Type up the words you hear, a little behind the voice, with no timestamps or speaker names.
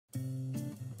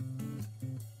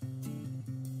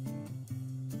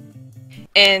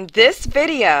In this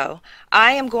video,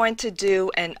 I am going to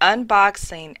do an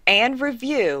unboxing and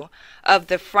review of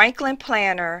the Franklin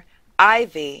Planner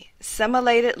Ivy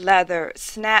Simulated Leather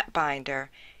Snap Binder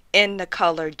in the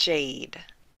color Jade.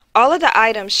 All of the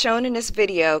items shown in this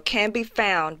video can be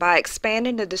found by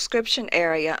expanding the description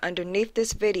area underneath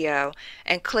this video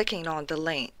and clicking on the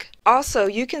link. Also,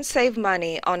 you can save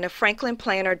money on the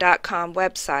franklinplanner.ca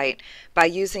website by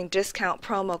using discount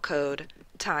promo code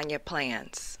Tonya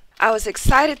Plans. I was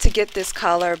excited to get this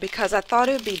color because I thought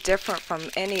it would be different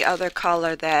from any other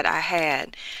color that I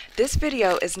had. This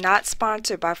video is not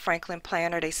sponsored by Franklin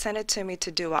Planner. They sent it to me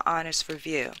to do an honest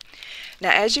review.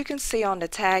 Now, as you can see on the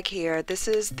tag here, this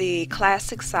is the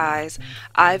classic size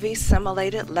Ivy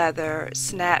Simulated Leather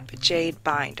Snap Jade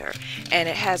Binder, and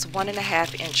it has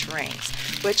 1.5-inch rings,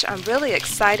 which I'm really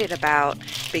excited about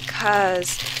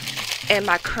because in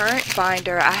my current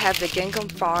binder I have the Gingham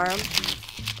Farm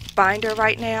binder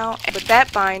right now. With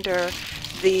that binder,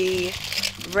 the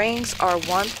rings are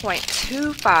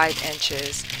 1.25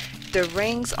 inches. The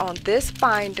rings on this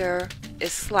binder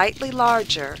is slightly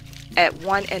larger at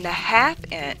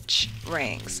 1.5-inch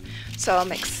rings. So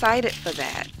I'm excited for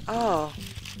that. Oh,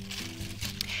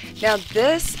 now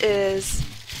this is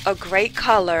a great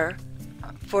color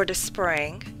for the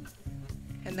spring.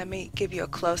 And let me give you a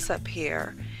close-up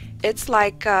here. It's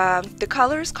like, the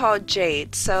color is called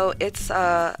Jade, so it's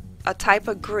a type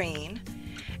of green,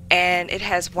 and it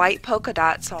has white polka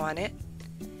dots on it.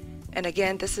 And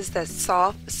again, this is the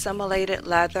soft simulated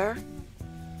leather.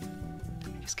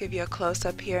 Just give you a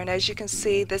close-up here, and as you can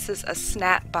see, this is a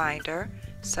snap binder.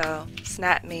 So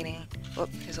snap meaning,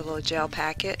 here's a little gel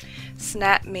packet.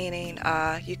 Snap meaning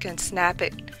you can snap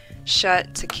it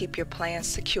shut to keep your plans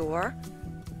secure.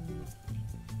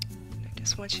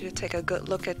 Just want you to take a good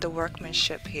look at the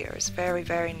workmanship here. It's very,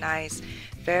 very nice,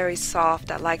 very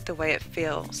soft. I like the way it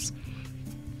feels.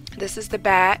 This is the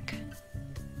back.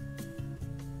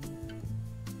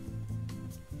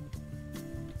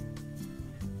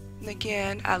 And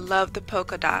again, I love the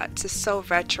polka dots. It's so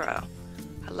retro.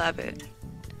 I love it.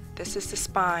 This is the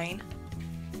spine.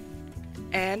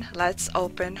 And let's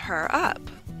open her up.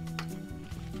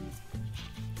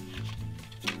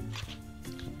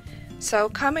 So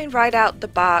coming right out the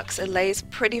box, it lays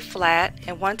pretty flat,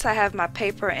 and once I have my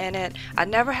paper in it, I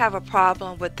never have a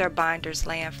problem with their binders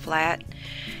laying flat.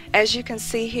 As you can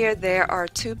see here, there are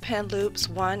 2 pin loops,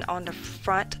 one on the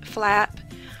front flap,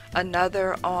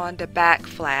 another on the back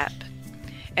flap.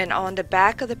 And on the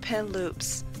back of the pin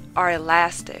loops are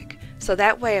elastic. So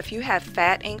that way, if you have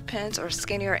fat ink pens or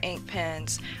skinnier ink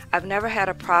pens, I've never had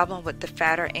a problem with the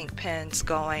fatter ink pens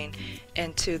going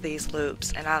into these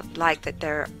loops, and I like that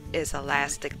there is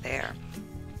elastic there.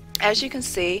 As you can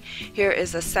see, here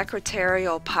is a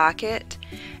secretarial pocket,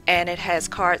 and it has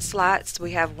card slots.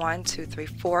 We have 1, 2, 3,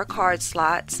 4 card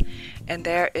slots, and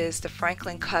there is the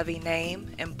Franklin Covey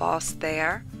name embossed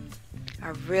there. I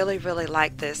really, really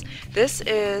like this. This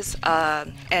is a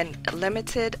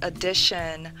limited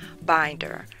edition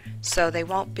binder, so they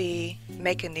won't be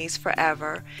making these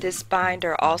forever. This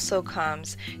binder also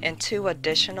comes in 2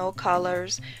 additional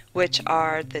colors, which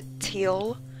are the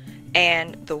teal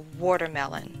and the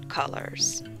watermelon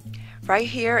colors. Right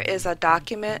here is a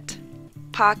document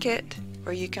pocket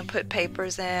where you can put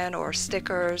papers in or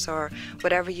stickers or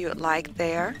whatever you would like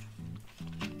there.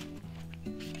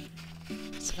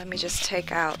 So let me just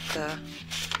take out the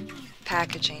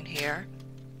packaging here.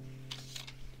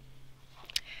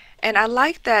 And I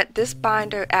like that this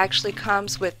binder actually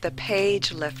comes with the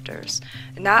page lifters.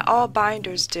 Not all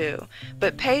binders do,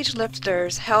 but page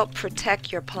lifters help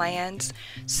protect your plans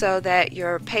so that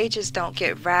your pages don't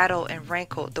get rattled and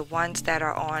wrinkled, the ones that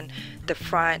are on the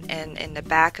front and in the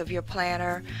back of your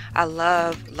planner. I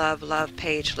love, love, love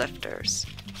page lifters.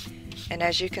 And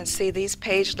as you can see, these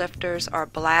page lifters are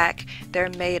black. They're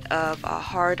made of a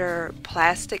harder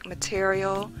plastic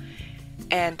material.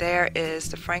 And there is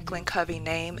the Franklin Covey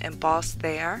name embossed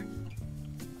there.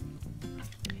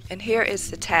 And here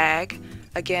is the tag.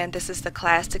 Again, this is the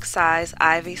classic size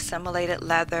Ivy Simulated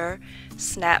Leather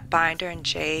Snap Binder in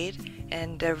Jade.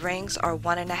 And the rings are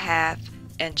 1.5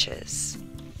 inches.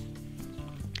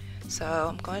 So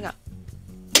I'm going to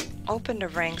open the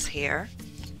rings here.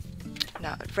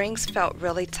 Now, the rings felt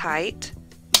really tight.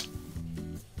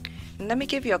 And let me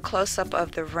give you a close-up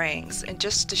of the rings, and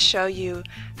just to show you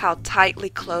how tightly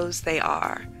closed they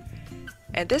are.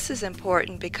 And this is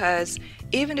important because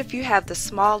even if you have the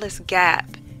smallest gap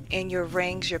in your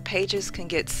rings, your pages can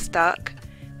get stuck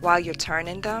while you're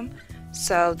turning them.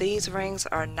 So these rings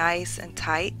are nice and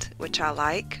tight, which I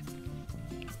like.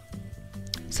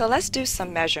 So let's do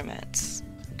some measurements.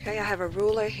 Okay, I have a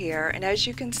ruler here, and as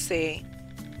you can see,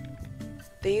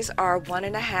 These are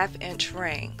 1.5-inch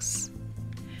rings,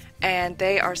 and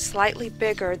they are slightly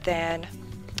bigger than,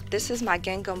 this is my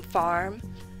Gingham Farm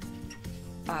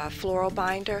floral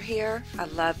binder here. I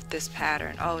love this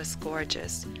pattern. Oh, it's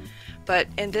gorgeous. But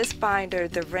in this binder,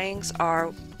 the rings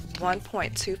are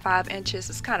 1.25 inches.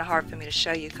 It's kind of hard for me to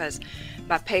show you because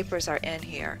my papers are in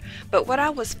here. But what I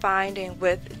was finding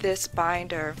with this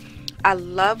binder, I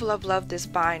love, love, love this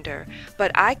binder,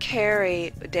 but I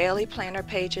carry daily planner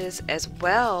pages as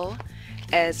well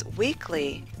as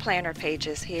weekly planner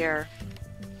pages here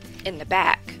in the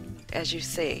back, as you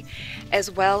see,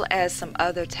 as well as some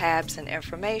other tabs and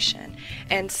information.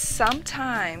 And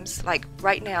sometimes, like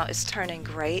right now, it's turning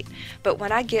great, but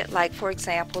when I get, like, for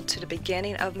example, to the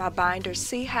beginning of my binder,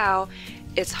 see how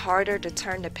it's harder to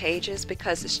turn the pages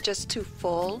because it's just too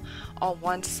full on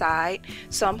one side.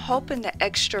 So I'm hoping the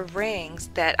extra rings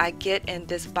that I get in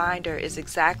this binder is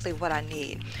exactly what I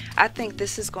need. I think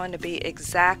this is going to be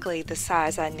exactly the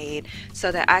size I need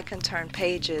so that I can turn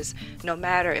pages no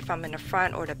matter if I'm in the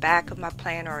front or the back of my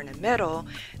planner or in the middle,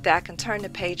 that I can turn the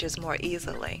pages more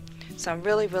easily. So I'm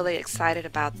really, really excited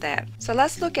about that. So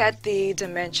let's look at the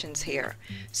dimensions here.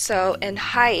 So in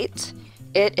height,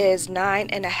 it is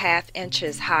 9.5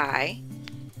 inches high.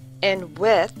 In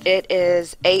width, it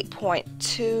is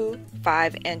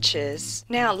 8.25 inches.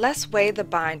 Now let's weigh the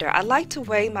binder. I like to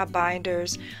weigh my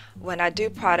binders when I do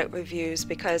product reviews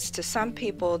because to some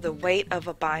people the weight of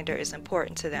a binder is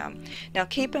important to them. Now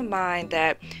keep in mind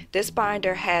that this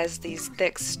binder has these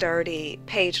thick, sturdy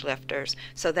page lifters,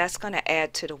 so that's going to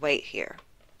add to the weight here.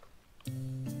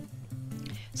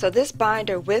 So this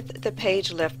binder with the page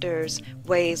lifters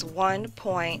weighs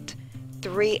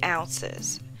 1.3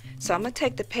 ounces. So I'm going to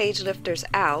take the page lifters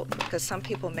out because some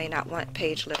people may not want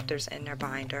page lifters in their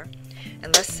binder.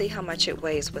 And let's see how much it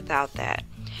weighs without that.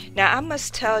 Now I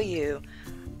must tell you,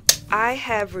 I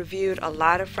have reviewed a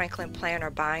lot of Franklin Planner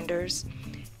binders,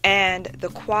 and the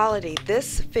quality,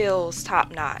 this feels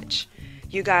top-notch.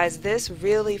 You guys, this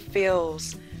really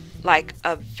feels like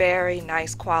a very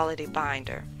nice quality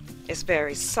binder. It's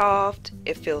very soft,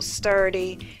 it feels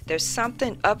sturdy. There's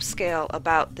something upscale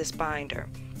about this binder.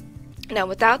 Now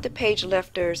without the page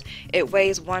lifters, it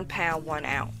weighs 1 pound 1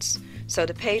 ounce. So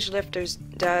the page lifters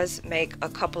does make a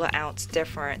couple of ounce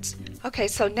difference. Okay,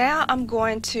 so now I'm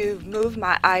going to move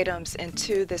my items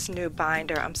into this new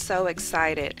binder. I'm so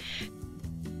excited.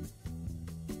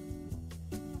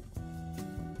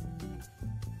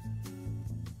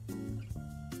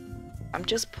 I'm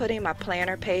just putting my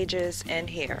planner pages in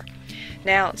here.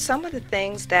 Now, some of the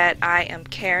things that I am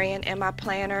carrying in my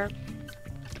planner,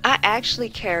 I actually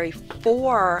carry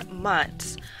 4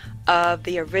 months of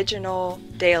the original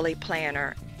daily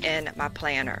planner in my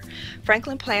planner.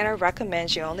 Franklin Planner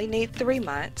recommends you only need 3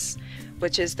 months,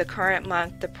 which is the current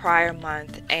month, the prior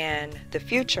month, and the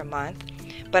future month.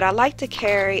 But I like to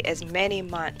carry as many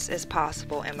months as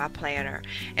possible in my planner.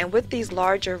 And with these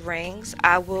larger rings,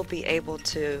 I will be able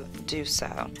to do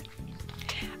so.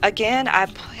 Again, I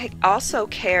also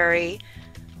carry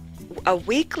a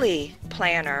weekly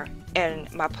planner in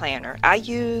my planner. I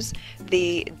use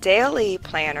the daily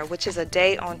planner, which is a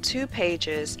day on 2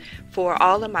 pages for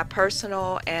all of my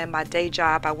personal and my day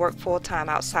job. I work full-time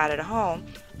outside of the home.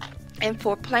 And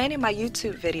for planning my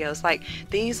YouTube videos, like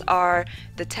these are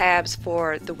the tabs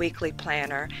for the weekly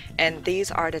planner, and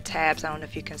these are the tabs, I don't know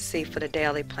if you can see, for the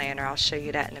daily planner. I'll show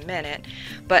you that in a minute.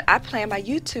 But I plan my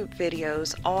YouTube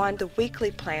videos on the weekly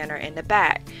planner in the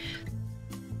back.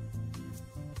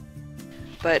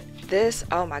 But this,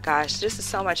 oh my gosh, this is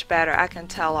so much better. I can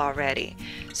tell already.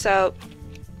 So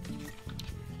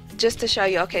just to show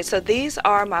you, okay, so this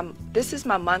is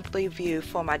my monthly view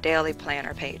for my daily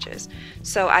planner pages.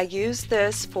 So I use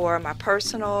this for my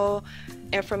personal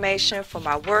information, for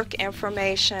my work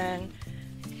information.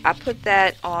 I put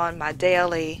that on my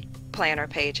daily planner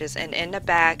pages, and in the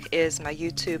back is my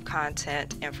YouTube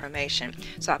content information.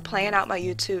 So I plan out my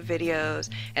YouTube videos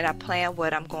and I plan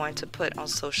what I'm going to put on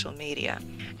social media.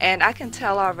 And I can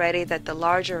tell already that the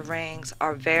larger rings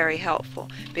are very helpful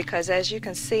because, as you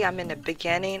can see, I'm in the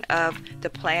beginning of the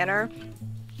planner,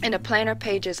 and the planner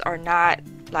pages are not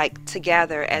like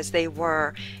together as they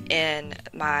were in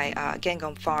my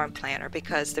Gingham Farm planner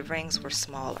because the rings were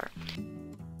smaller.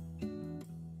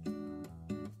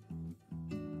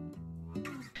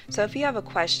 So if you have a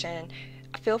question,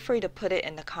 feel free to put it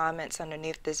in the comments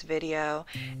underneath this video,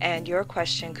 and your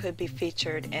question could be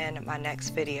featured in my next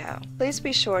video. Please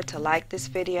be sure to like this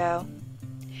video.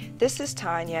 This is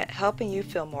Tonya, helping you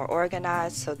feel more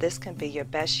organized so this can be your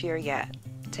best year yet.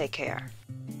 Take care.